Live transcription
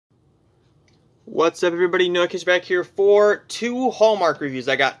What's up, everybody? Noah Kish back here for two Hallmark reviews.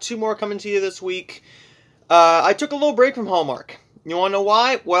 I got two more coming to you this week. I took a little break from Hallmark. You want to know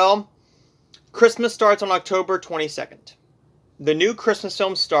why? Well, Christmas starts on October 22nd. The new Christmas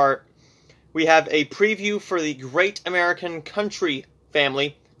films start. We have a preview for the Great American Country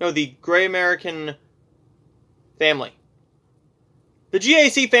Family. No, the Great American Family. The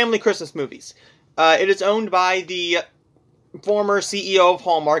GAC Family Christmas movies. It is owned by the former CEO of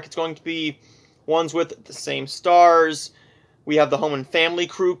Hallmark. It's going to be ones with the same stars. We have the Home and Family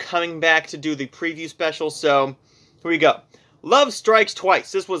crew coming back to do the preview special. So, here we go. Love Strikes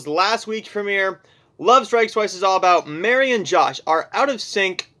Twice. This was last week's premiere. Love Strikes Twice is all about Mary and Josh are out of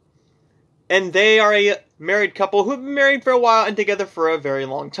sync, and they are a married couple who have been married for a while and together for a very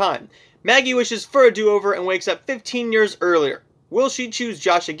long time. Maggie wishes for a do-over and wakes up 15 years earlier. Will she choose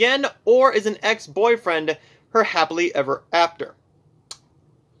Josh again, or is an ex-boyfriend her happily ever after?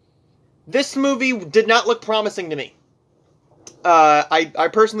 This movie did not look promising to me. I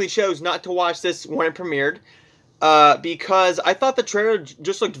personally chose not to watch this when it premiered because I thought the trailer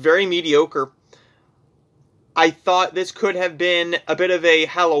just looked very mediocre. I thought this could have been a bit of a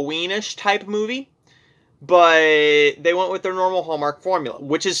Halloween-ish type movie, but they went with their normal Hallmark formula,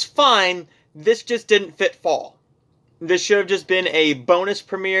 which is fine. This just didn't fit fall. This should have just been a bonus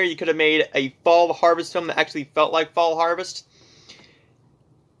premiere. You could have made a fall harvest film that actually felt like fall harvest.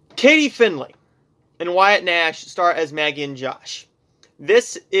 Katie Finley and Wyatt Nash star as Maggie and Josh.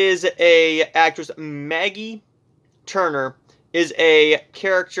 This is a actress. Maggie Turner is a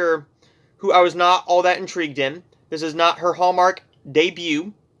character who I was not all that intrigued in. This is not her Hallmark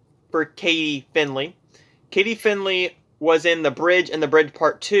debut for Katie Finley. Katie Finley was in The Bridge and The Bridge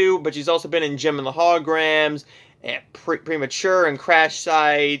Part 2, but she's also been in Jem and the Holograms, and Premature, and Crash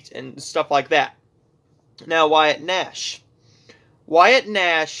Site, and stuff like that. Now, Wyatt Nash. Wyatt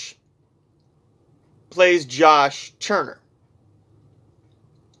Nash plays Josh Turner.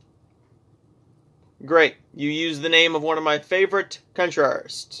 Great. You used the name of one of my favorite country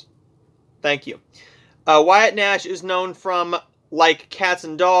artists. Thank you. Wyatt Nash is known from, like, Cats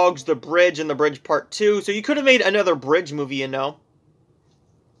and Dogs, The Bridge, and The Bridge Part 2, so you could have made another Bridge movie, you know.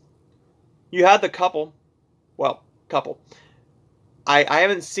 You had The Couple. Well, Couple. I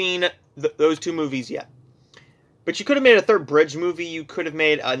haven't seen those two movies yet. But you could have made a third Bridge movie. You could have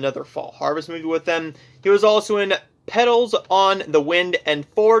made another Fall Harvest movie with them. He was also in Petals on the Wind and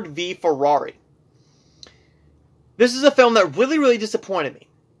Ford v Ferrari. This is a film that really, really disappointed me,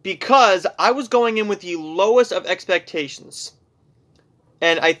 because I was going in with the lowest of expectations.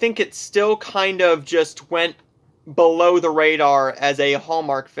 And I think it still kind of just went below the radar as a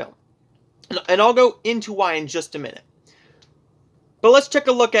Hallmark film. And I'll go into why in just a minute. But let's take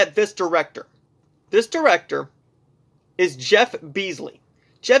a look at this director. This director is Jeff Beasley.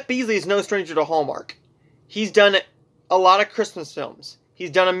 Jeff Beasley is no stranger to Hallmark. He's done a lot of Christmas films. He's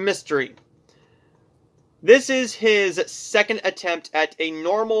done a mystery. This is his second attempt at a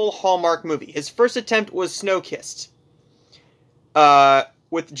normal Hallmark movie. His first attempt was Snowkissed,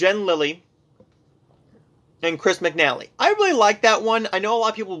 with Jen Lilly and Chris McNally. I really liked that one. I know a lot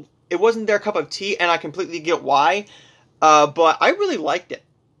of people, it wasn't their cup of tea, and I completely get why, but I really liked it.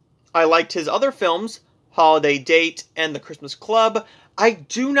 I liked his other films, Holiday Date and The Christmas Club. I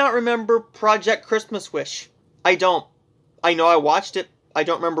do not remember Project Christmas Wish. I don't. I know I watched it. I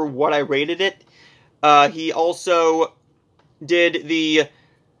don't remember what I rated it. He also did the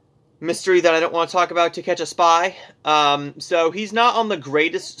mystery that I don't want to talk about, To Catch a Spy. So he's not on the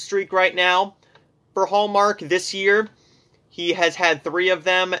greatest streak right now for Hallmark this year. He has had 3 of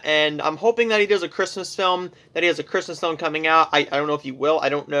them, and I'm hoping that he does a Christmas film, that he has a Christmas film coming out. I don't know if he will. I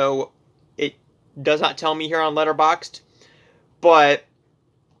don't know. It does not tell me here on Letterboxd. But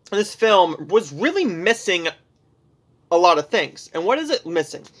this film was really missing a lot of things. And what is it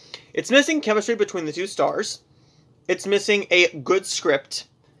missing? It's missing chemistry between the two stars. It's missing a good script.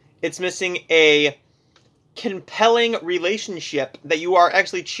 It's missing a compelling relationship that you are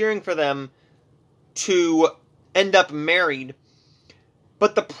actually cheering for them to end up married.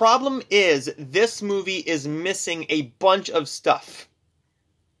 But the problem is, this movie is missing a bunch of stuff.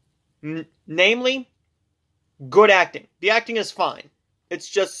 Namely, good acting. The acting is fine. It's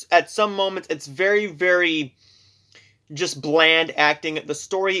just, at some moments, it's very, very just bland acting. The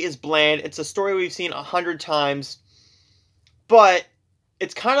story is bland. It's a story we've seen 100 times. But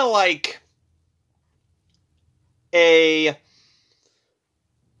it's kind of like a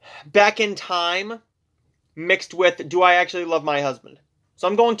Back in Time mixed with Do I Actually Love My Husband? So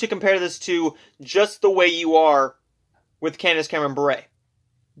I'm going to compare this to Just the Way You Are with Candace Cameron Bure.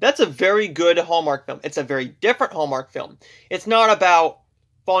 That's a very good Hallmark film. It's a very different Hallmark film. It's not about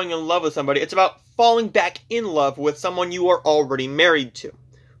falling in love with somebody. It's about falling back in love with someone you are already married to.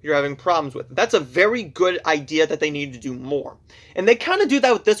 You're having problems with. That's a very good idea that they need to do more. And they kind of do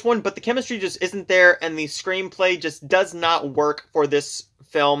that with this one, but the chemistry just isn't there, and the screenplay just does not work for this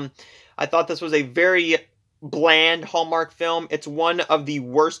film. I thought this was a very bland Hallmark film. It's one of the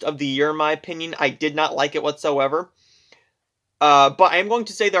worst of the year, in my opinion. I did not like it whatsoever. But I am going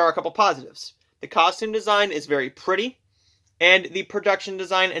to say there are a couple positives. The costume design is very pretty, and the production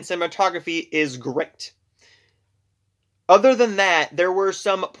design and cinematography is great. Other than that, there were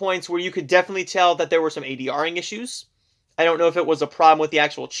some points where you could definitely tell that there were some ADRing issues. I don't know if it was a problem with the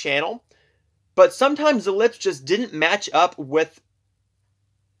actual channel, but sometimes the lips just didn't match up with...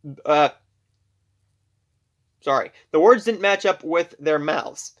 the words didn't match up with their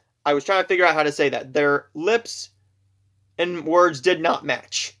mouths. I was trying to figure out how to say that. Their lips and words did not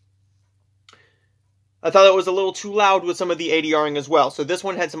match. I thought it was a little too loud with some of the ADRing as well. So this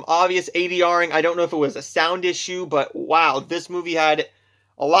one had some obvious ADRing. I don't know if it was a sound issue, but wow, this movie had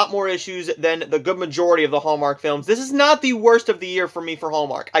a lot more issues than the good majority of the Hallmark films. This is not the worst of the year for me for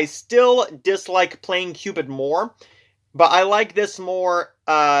Hallmark. I still dislike Playing Cupid more, but I like this more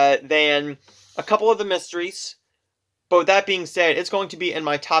than a couple of the mysteries. But with that being said, it's going to be in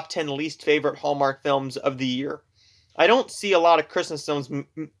my top 10 least favorite Hallmark films of the year. I don't see a lot of Christmas films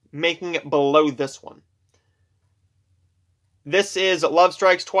making it below this one. This is Love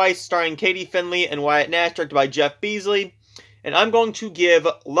Strikes Twice, starring Katie Finley and Wyatt Nash, directed by Jeff Beasley. And I'm going to give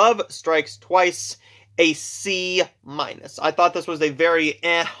Love Strikes Twice a C-. I thought this was a very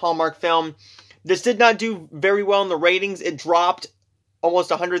Hallmark film. This did not do very well in the ratings. It dropped almost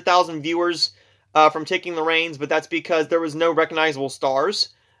 100,000 viewers from Taking the Reins, but that's because there was no recognizable stars.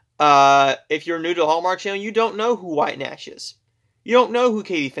 If you're new to the Hallmark Channel, you don't know who Wyatt Nash is. You don't know who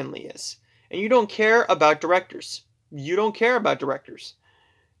Katie Finley is. And you don't care about directors. You don't care about directors.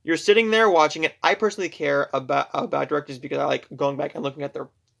 You're sitting there watching it. I personally care about directors because I like going back and looking at their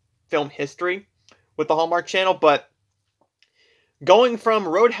film history with the Hallmark Channel. But going from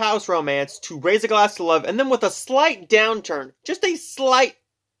Roadhouse Romance to Raise a Glass to Love, and then with a slight downturn, just a slight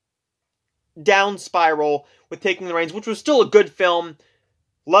down spiral with Taking the Reins, which was still a good film.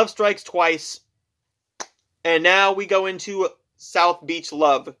 Love Strikes Twice. And now we go into South Beach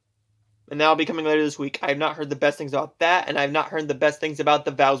Love. And that'll be coming later this week. I have not heard the best things about that, and I have not heard the best things about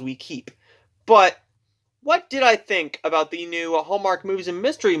The Vows We Keep. But what did I think about the new Hallmark Movies and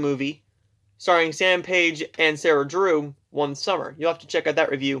Mystery movie starring Sam Page and Sarah Drew, One Summer? You'll have to check out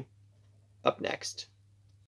that review up next.